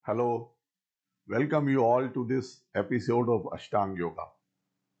Hello, welcome you all to this episode of Ashtanga Yoga.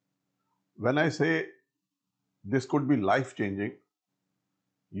 When I say this could be life changing,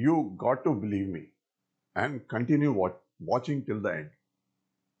 you got to believe me and continue watching till the end.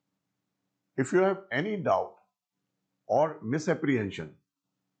 If you have any doubt or misapprehension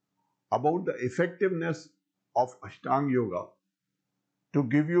about the effectiveness of Ashtanga Yoga to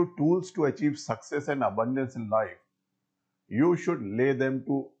give you tools to achieve success and abundance in life, you should lay them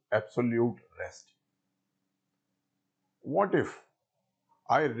to absolute rest. What if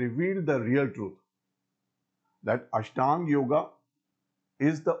I reveal the real truth that Ashtanga Yoga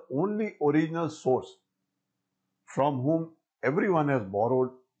is the only original source from whom everyone has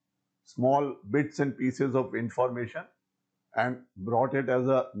borrowed small bits and pieces of information and brought it as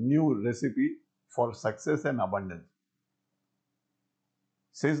a new recipe for success and abundance?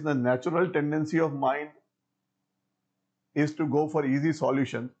 Since the natural tendency of mind is to go for easy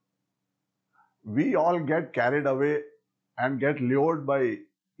solutions, we all get carried away and get lured by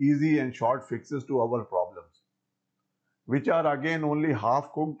easy and short fixes to our problems, which are again only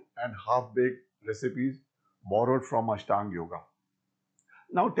half cooked and half baked recipes borrowed from Ashtanga Yoga.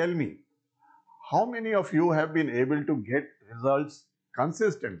 Now tell me, how many of you have been able to get results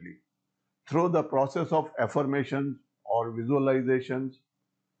consistently through the process of affirmations or visualizations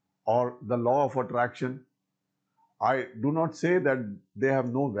or the law of attraction? I do not say that they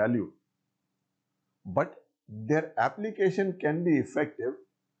have no value, but their application can be effective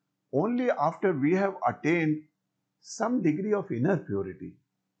only after we have attained some degree of inner purity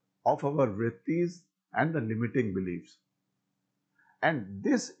of our vrittis and the limiting beliefs. And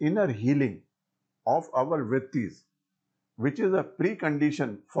this inner healing of our vrittis, which is a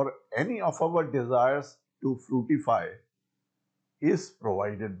precondition for any of our desires to fructify, is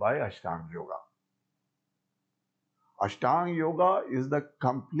provided by Ashtanga Yoga. Ashtanga Yoga is the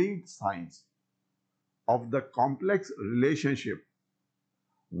complete science of the complex relationship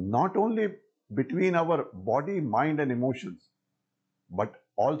not only between our body, mind and emotions, but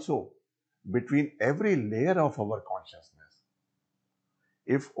also between every layer of our consciousness.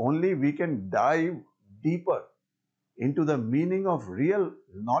 If only we can dive deeper into the meaning of real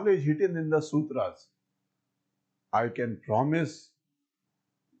knowledge hidden in the sutras, I can promise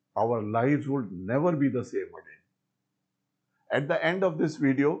our lives would never be the same again. At the end of this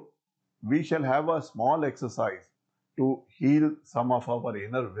video, we shall have a small exercise to heal some of our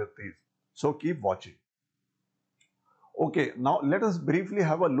inner vrittis. So keep watching. Okay, now let us briefly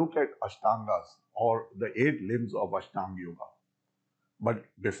have a look at Ashtangas or the 8 limbs of Ashtanga Yoga. But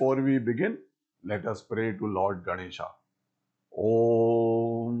before we begin, let us pray to Lord Ganesha.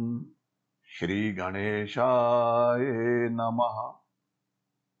 Om Shri Ganeshaya Namaha.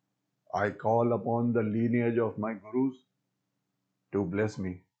 I call upon the lineage of my Gurus to bless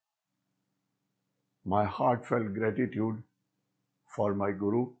me. My heartfelt gratitude for my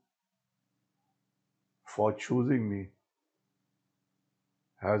Guru for choosing me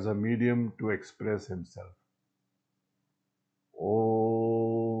as a medium to express himself.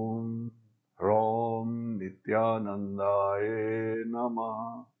 Om Ram Nityanandaye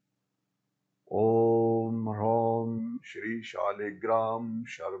Namaha. Om Ram Shri Shaligram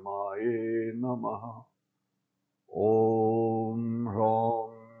Sharmaye Namaha. Om Ram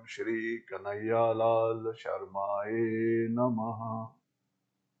Shri Kanayalal Sharmaye Namaha.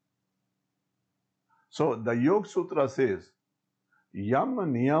 So the Yoga Sutra says, Yam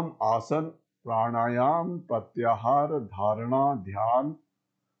Niyam Asan Pranayam Pratyahar Dharana Dhyan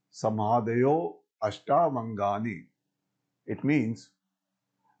Samadhayo Ashtavangani. It means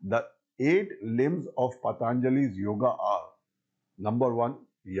the 8 limbs of Patanjali's yoga are: number 1,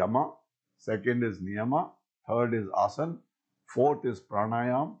 Yama; second is Niyama; third is Asan; fourth is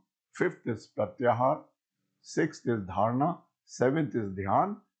Pranayam; fifth is Pratyahar; sixth is Dharana; seventh is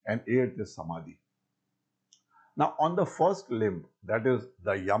Dhyan; and eighth is Samadhi. Now, on the first limb, that is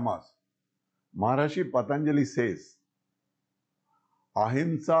the Yamas, Maharishi Patanjali says,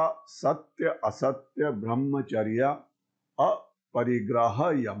 Ahimsa Satya Asatya Brahmacharya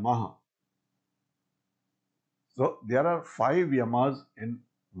Aparigraha Yamaha. So, there are 5 Yamas in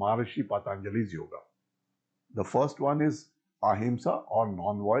Maharishi Patanjali's yoga. The first one is Ahimsa or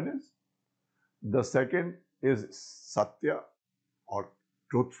non-violence. The second is Satya or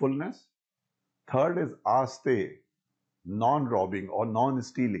truthfulness. Third is Aste, non-robbing or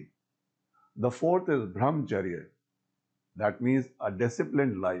non-stealing. The fourth is Brahmacharya, that means a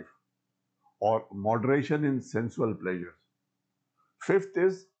disciplined life or moderation in sensual pleasures. Fifth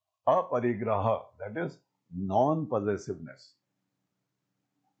is Aparigraha, that is non-possessiveness.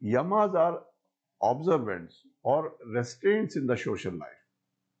 Yamas are observance or restraints in the social life.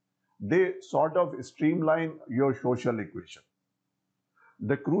 They sort of streamline your social equation.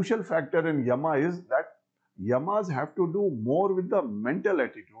 The crucial factor in Yama is that Yamas have to do more with the mental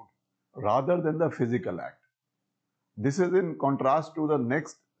attitude rather than the physical act. This is in contrast to the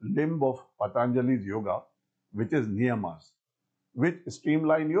next limb of Patanjali's yoga, which is Niyamas, which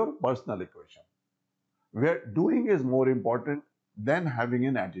streamline your personal equation, where doing is more important than having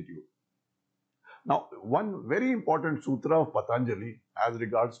an attitude. Now, one very important sutra of Patanjali as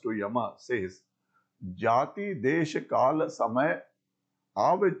regards to Yama says, Jati Desha Kala Samay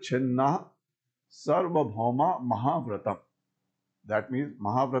Avichinna Sarvabhauma Mahavratam. That means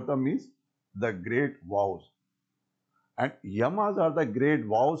Mahavratam means the great vows. And Yamas are the great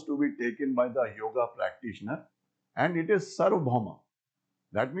vows to be taken by the yoga practitioner, and it is Sarvabhauma.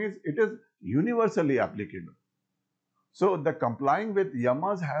 That means it is universally applicable. So the complying with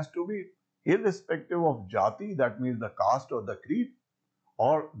Yamas has to be irrespective of jati, that means the caste or the creed,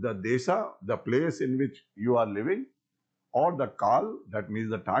 or the desha, the place in which you are living, or the kal, that means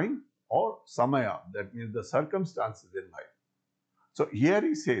the time, or samaya, that means the circumstances in life. So here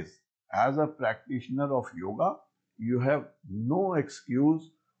he says, as a practitioner of yoga, you have no excuse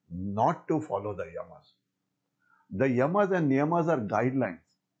not to follow the yamas. The yamas and niyamas are guidelines,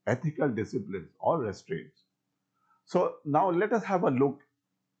 ethical disciplines or restraints. So now let us have a look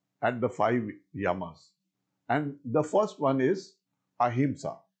at the 5 yamas. And the first one is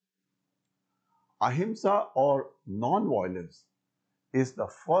Ahimsa. Ahimsa or non-violence is the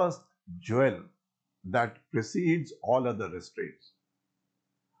first jewel that precedes all other restraints.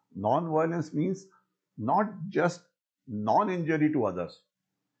 Non-violence means not just non-injury to others.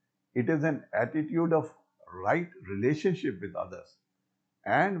 It is an attitude of right relationship with others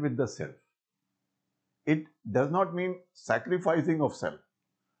and with the self. It does not mean sacrificing of self,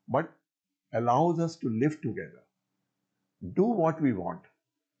 but allows us to live together, do what we want,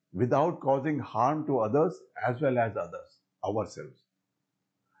 without causing harm to others as well as ourselves.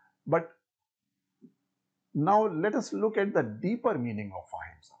 But now let us look at the deeper meaning of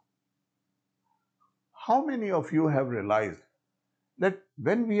Ahimsa. How many of you have realized that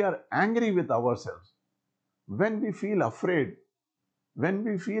when we are angry with ourselves, when we feel afraid, when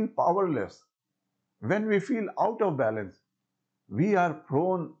we feel powerless, when we feel out of balance, we are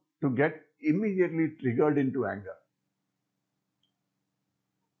prone to get immediately triggered into anger,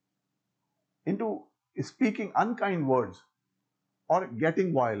 into speaking unkind words or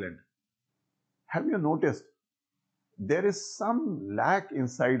getting violent? Have you noticed there is some lack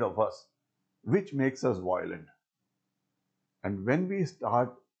inside of us which makes us violent? And when we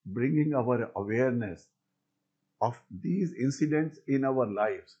start bringing our awareness of these incidents in our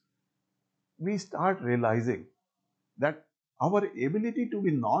lives, we start realizing that our ability to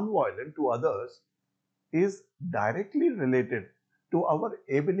be non-violent to others is directly related to our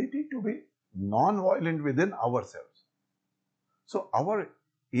ability to be non-violent within ourselves. So our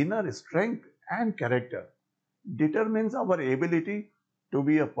inner strength and character determines our ability to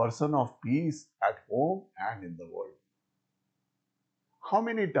be a person of peace at home and in the world. How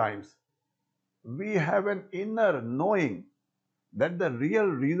many times we have an inner knowing that the real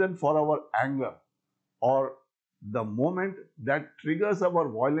reason for our anger or the moment that triggers our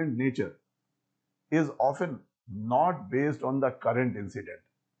violent nature is often not based on the current incident,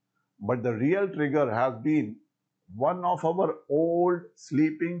 but the real trigger has been one of our old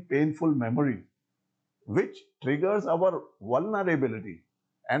sleeping painful memories, which triggers our vulnerability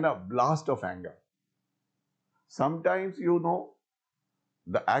and a blast of anger. Sometimes,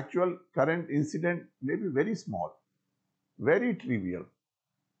 the actual current incident may be very small, very trivial,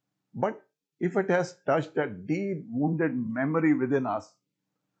 but if it has touched a deep wounded memory within us,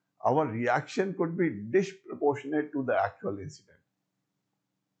 our reaction could be disproportionate to the actual incident.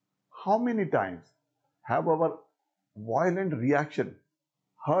 How many times have our violent reaction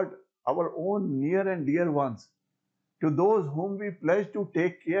hurt our own near and dear ones, to those whom we pledge to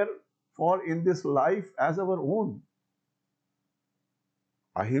take care for in this life as our own?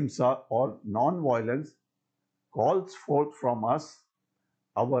 Ahimsa or non-violence calls forth from us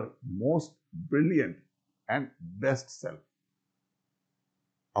our most brilliant and best self.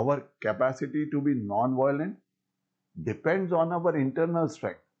 Our capacity to be non-violent depends on our internal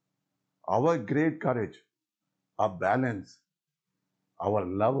strength, our great courage, our balance, our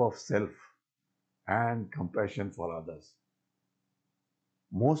love of self, and compassion for others.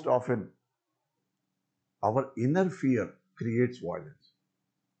 Most often, our inner fear creates violence.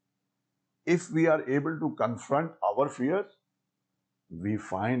 If we are able to confront our fears, we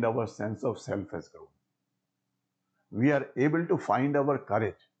find our sense of self has grown. We are able to find our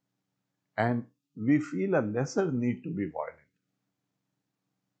courage, and we feel a lesser need to be violent.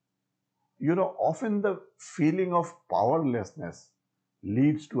 Often the feeling of powerlessness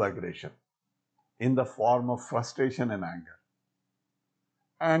leads to aggression in the form of frustration and anger.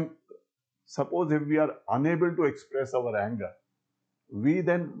 And suppose if we are unable to express our anger, we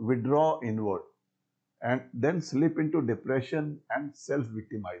then withdraw inward and then slip into depression and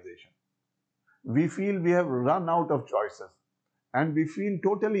self-victimization. We feel we have run out of choices and we feel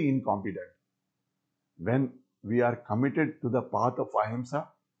totally incompetent. When we are committed to the path of Ahimsa,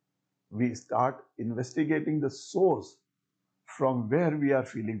 we start investigating the source from where we are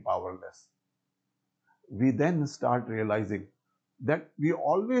feeling powerless. We then start realizing that we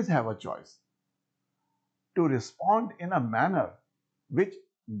always have a choice to respond in a manner which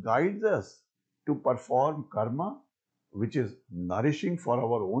guides us to perform karma which is nourishing for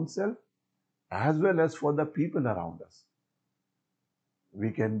our own self as well as for the people around us.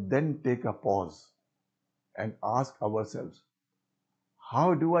 We can then take a pause and ask ourselves,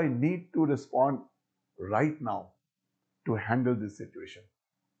 how do I need to respond right now to handle this situation?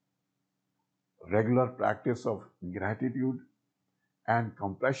 Regular practice of gratitude and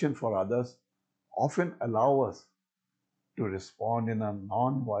compassion for others often allow us to respond in a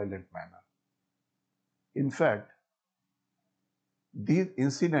non-violent manner. In fact, these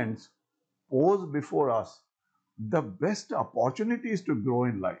incidents pose before us the best opportunities to grow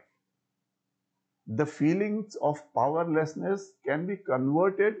in life. The feelings of powerlessness can be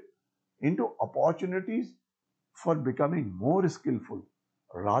converted into opportunities for becoming more skillful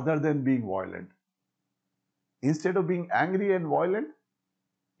rather than being violent. Instead of being angry and violent,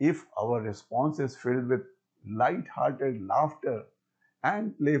 if our response is filled with light-hearted laughter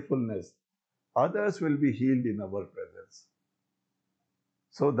and playfulness, others will be healed in our presence.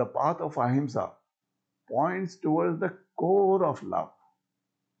 So the path of Ahimsa points towards the core of love,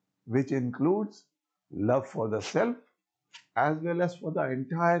 which includes love for the self as well as for the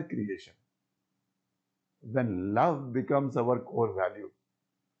entire creation. When love becomes our core value,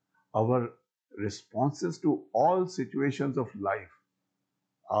 our responses to all situations of life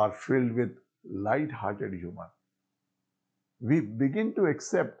are filled with light-hearted humor. We begin to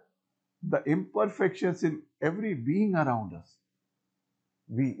accept the imperfections in every being around us.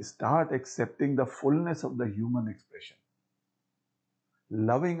 We start accepting the fullness of the human expression.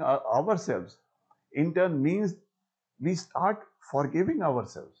 Loving ourselves in turn means we start forgiving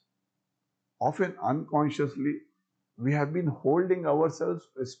ourselves. Often unconsciously, we have been holding ourselves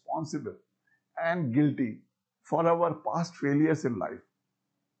responsible and guilty for our past failures in life.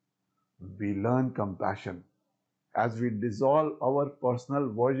 We learn compassion as we dissolve our personal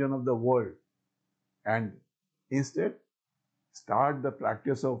version of the world and instead start the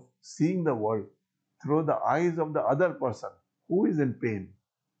practice of seeing the world through the eyes of the other person who is in pain.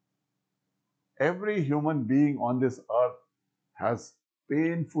 Every human being on this earth has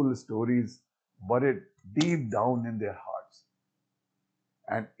painful stories buried deep down in their hearts.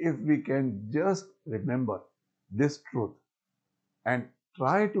 And if we can just remember this truth and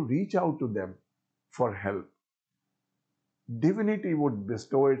try to reach out to them for help, divinity would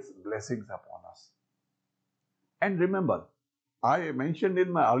bestow its blessings upon us. And remember, I mentioned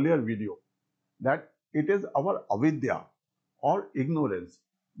in my earlier video that it is our avidya or ignorance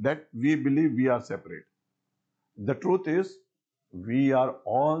that we believe we are separate. The truth is, we are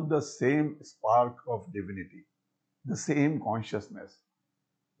all the same spark of divinity, the same consciousness.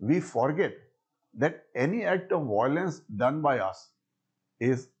 We forget that any act of violence done by us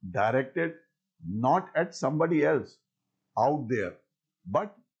is directed not at somebody else out there,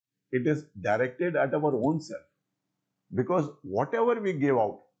 but it is directed at our own self. Because whatever we give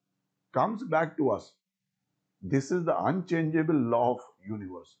out comes back to us. This is the unchangeable law of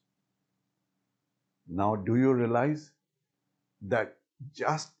universe. Now, do you realize that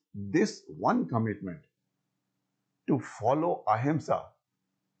just this one commitment to follow Ahimsa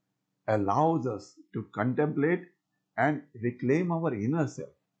allows us to contemplate and reclaim our inner self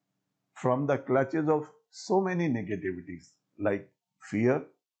from the clutches of so many negativities like fear,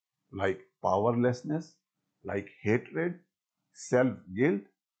 like powerlessness, like hatred, self-guilt,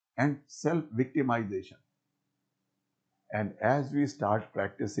 and self-victimization. And as we start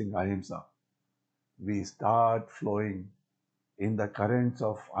practicing Ahimsa, we start flowing in the currents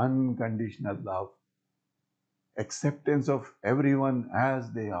of unconditional love, acceptance of everyone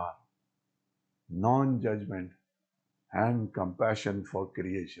as they are, non-judgment, and compassion for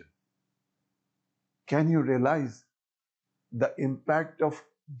creation. Can you realize the impact of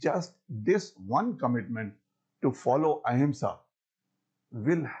just this one commitment to follow Ahimsa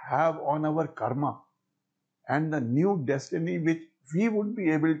will have on our karma and the new destiny which we would be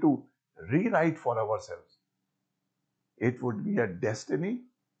able to rewrite for ourselves? It would be a destiny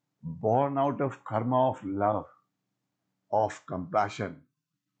born out of karma of love, of compassion,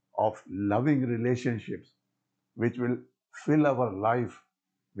 of loving relationships, which will fill our life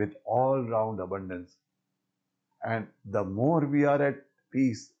with all round abundance. And the more we are at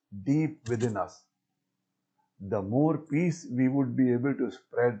peace deep within us, the more peace we would be able to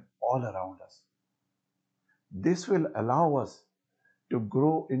spread all around us. This will allow us to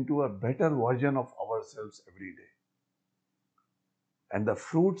grow into a better version of ourselves every day. And the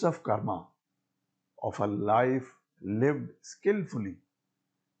fruits of karma, of a life lived skillfully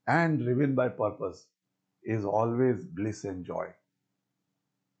and driven by purpose, is always bliss and joy.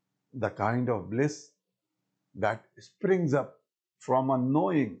 The kind of bliss that springs up from a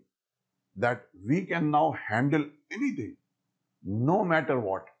knowing that we can now handle anything, no matter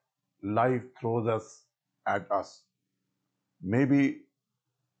what life throws us at us. Maybe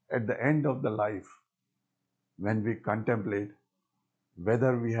at the end of the life, when we contemplate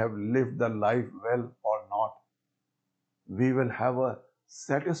whether we have lived the life well or not, we will have a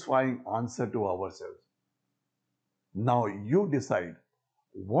satisfying answer to ourselves. Now you decide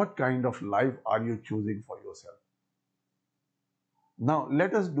what kind of life are you choosing for yourself. Now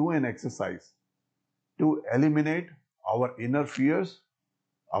let us do an exercise to eliminate our inner fears,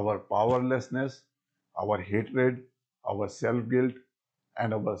 our powerlessness, our hatred, our self-guilt,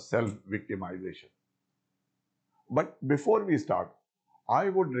 and our self-victimization. But before we start, I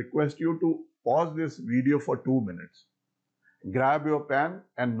would request you to pause this video for 2 minutes. Grab your pen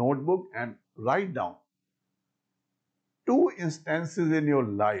and notebook and write down 2 instances in your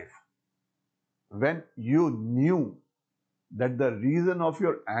life when you knew that the reason of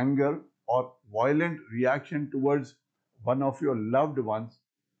your anger or violent reaction towards one of your loved ones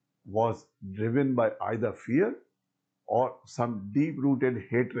was driven by either fear or some deep-rooted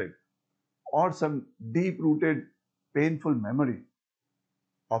hatred or some deep-rooted painful memory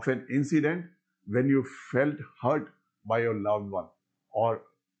of an incident when you felt hurt by your loved one, or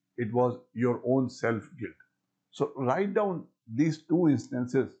it was your own self-guilt. So write down these 2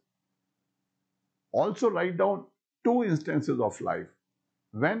 instances. Also write down 2 instances of life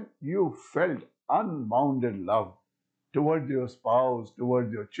when you felt unbounded love towards your spouse,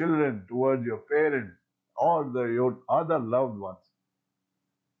 towards your children, towards your parents, or your other loved ones.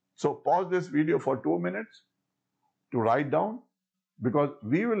 So pause this video for 2 minutes to write down, because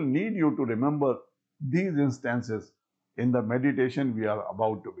we will need you to remember these instances in the meditation we are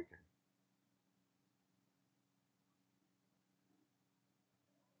about to begin.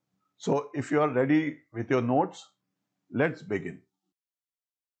 So if you are ready with your notes, let's begin.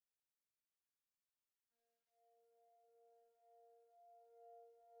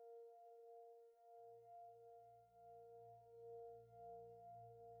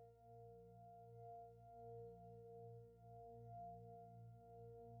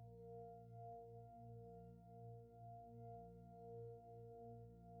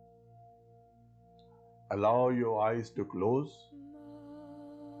 Allow your eyes to close.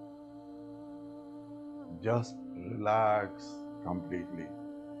 Just relax completely.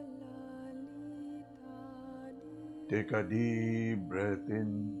 Take a deep breath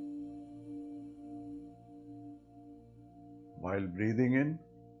in. While breathing in,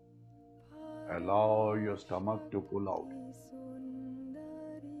 allow your stomach to pull out.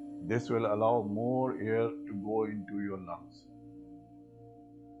 This will allow more air to go into your lungs.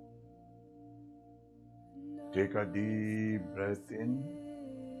 Take a deep breath in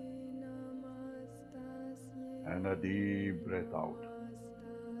and a deep breath out.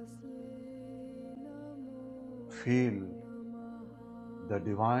 Feel the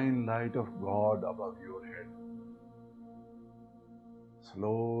divine light of God above your head,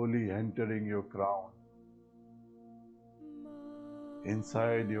 slowly entering your crown,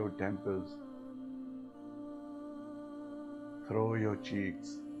 inside your temples, through your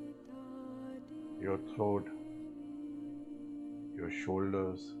cheeks, your throat, your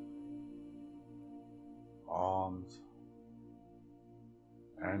shoulders, arms,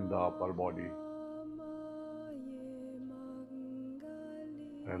 and the upper body.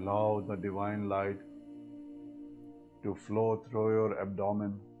 Allow the divine light to flow through your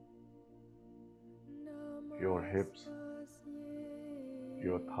abdomen, your hips,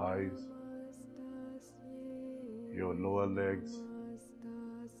 your thighs, your lower legs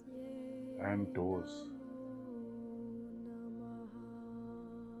and toes.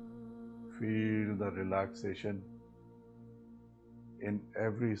 Feel the relaxation in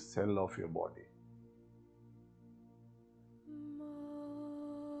every cell of your body.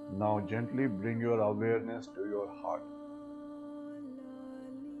 Now gently bring your awareness to your heart.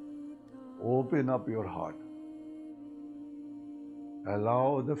 Open up your heart.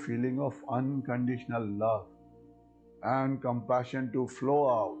 Allow the feeling of unconditional love and compassion to flow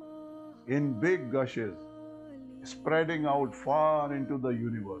out in big gushes, spreading out far into the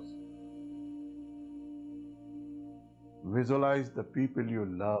universe. Visualize the people you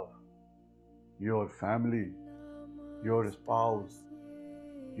love, your family, your spouse,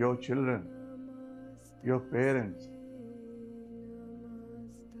 your children, your parents,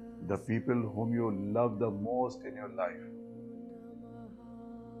 the people whom you love the most in your life.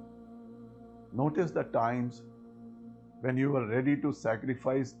 Notice the times when you were ready to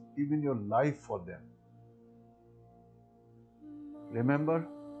sacrifice even your life for them. Remember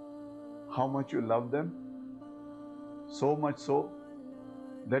how much you love them? So much so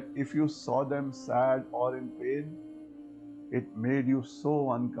that if you saw them sad or in pain, it made you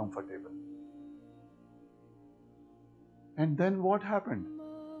so uncomfortable. And then what happened?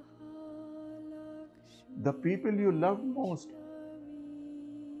 The people you loved most,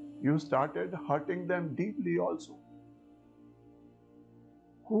 you started hurting them deeply also.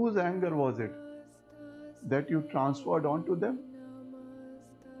 Whose anger was it that you transferred onto them?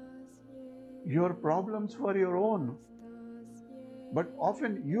 Your problems were your own, but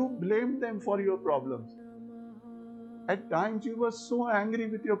often you blamed them for your problems. At times you were so angry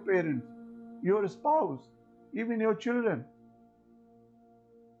with your parents, your spouse, even your children.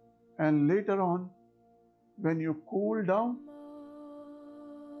 And later on, when you cooled down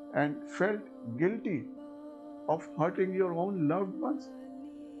and felt guilty of hurting your own loved ones,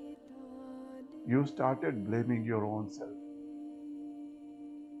 you started blaming your own self.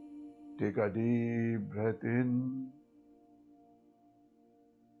 Take a deep breath in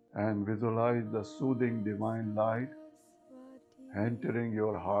and visualize the soothing divine light entering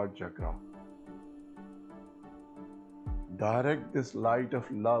your heart chakra. Direct this light of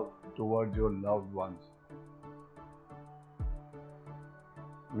love towards your loved ones.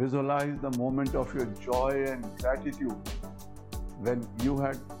 Visualize the moment of your joy and gratitude when you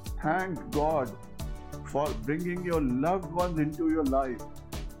had thanked God for bringing your loved ones into your life.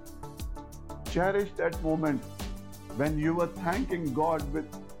 Cherish that moment when you were thanking God with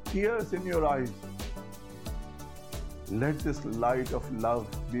tears in your eyes. Let this light of love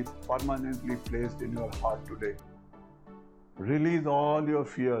be permanently placed in your heart today. Release all your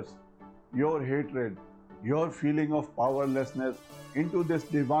fears, your hatred, your feeling of powerlessness into this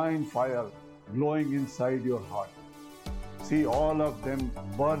divine fire glowing inside your heart. See all of them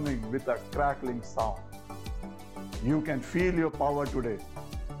burning with a crackling sound. You can feel your power today.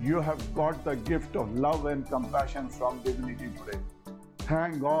 You have got the gift of love and compassion from divinity today.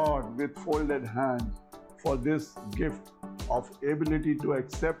 Thank God with folded hands for this gift of ability to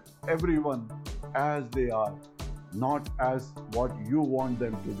accept everyone as they are, not as what you want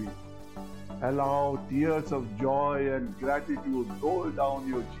them to be. Allow tears of joy and gratitude roll down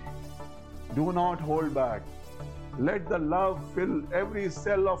your cheeks. Do not hold back. Let the love fill every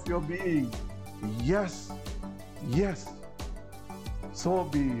cell of your being. Yes, yes. So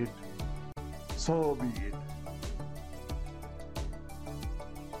be it. So be it.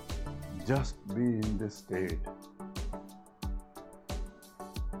 Just be in this state.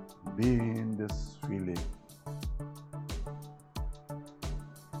 Be in this feeling.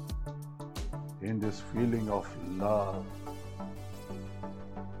 In this feeling of love.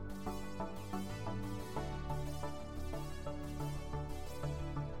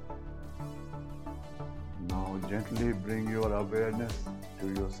 Now gently bring your awareness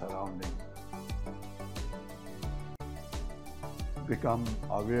to your surroundings. Become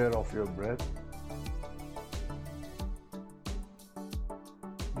aware of your breath.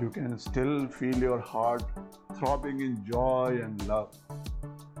 You can still feel your heart throbbing in joy and love.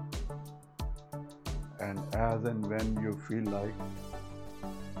 And as and when you feel like,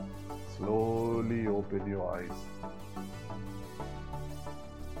 slowly open your eyes.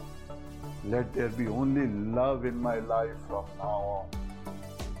 Let there be only love in my life from now on.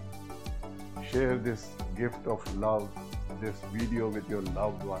 Share this gift of love, this video with your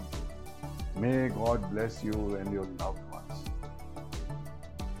loved one. May God bless you and your loved one.